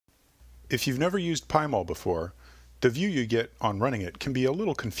If you've never used PyMOL before, the view you get on running it can be a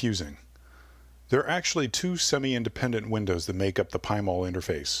little confusing. There are actually two semi-independent windows that make up the PyMOL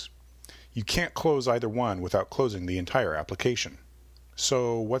interface. You can't close either one without closing the entire application.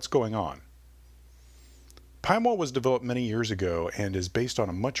 So what's going on? PyMOL was developed many years ago and is based on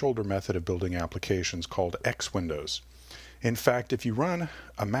a much older method of building applications called X windows. In fact, if you run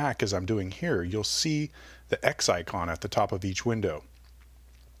a Mac as I'm doing here, you'll see the X icon at the top of each window.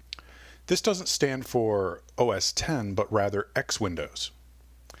 This doesn't stand for OS X, but rather X Windows.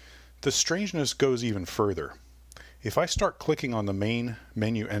 The strangeness goes even further. If I start clicking on the main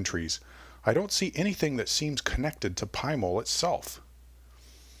menu entries, I don't see anything that seems connected to PyMOL itself.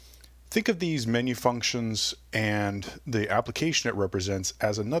 Think of these menu functions and the application it represents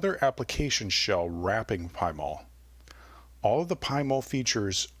as another application shell wrapping PyMOL. All of the PyMOL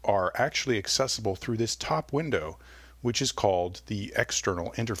features are actually accessible through this top window, which is called the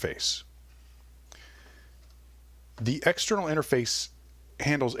external interface. The external interface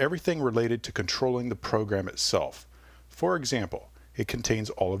handles everything related to controlling the program itself. For example, it contains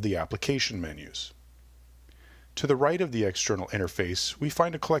all of the application menus. To the right of the external interface, we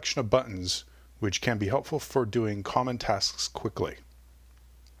find a collection of buttons which can be helpful for doing common tasks quickly.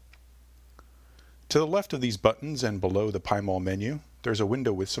 To the left of these buttons and below the PyMOL menu, there's a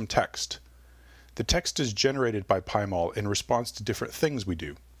window with some text. The text is generated by PyMOL in response to different things we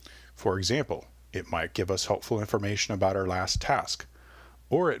do. For example, it might give us helpful information about our last task,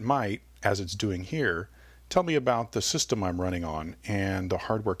 or it might, as it's doing here, tell me about the system I'm running on and the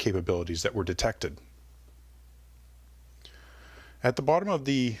hardware capabilities that were detected. At the bottom of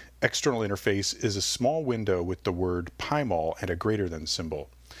the external interface is a small window with the word PyMOL and a greater than symbol.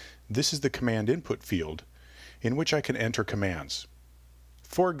 This is the command input field in which I can enter commands.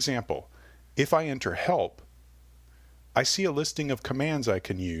 For example, if I enter help, I see a listing of commands I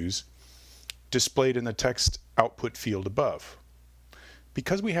can use displayed in the text output field above.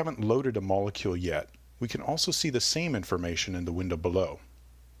 Because we haven't loaded a molecule yet, we can also see the same information in the window below.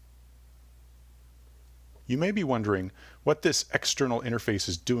 You may be wondering what this external interface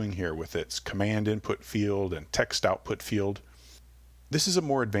is doing here with its command input field and text output field. This is a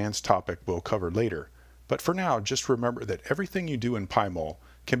more advanced topic we'll cover later, but for now just remember that everything you do in PyMOL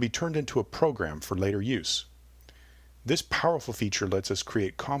can be turned into a program for later use. This powerful feature lets us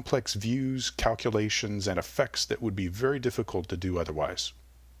create complex views, calculations, and effects that would be very difficult to do otherwise.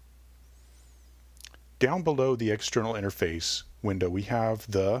 Down below the external interface window we have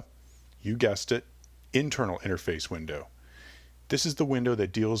the, you guessed it, internal interface window. This is the window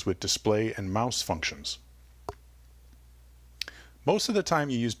that deals with display and mouse functions. Most of the time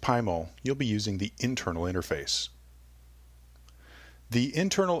you use PyMOL, you'll be using the internal interface. The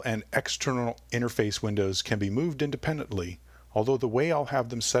internal and external interface windows can be moved independently, although the way I'll have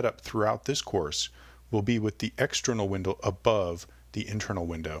them set up throughout this course will be with the external window above the internal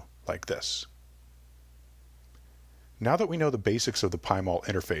window, like this. Now that we know the basics of the PyMOL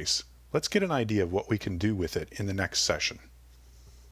interface, let's get an idea of what we can do with it in the next session.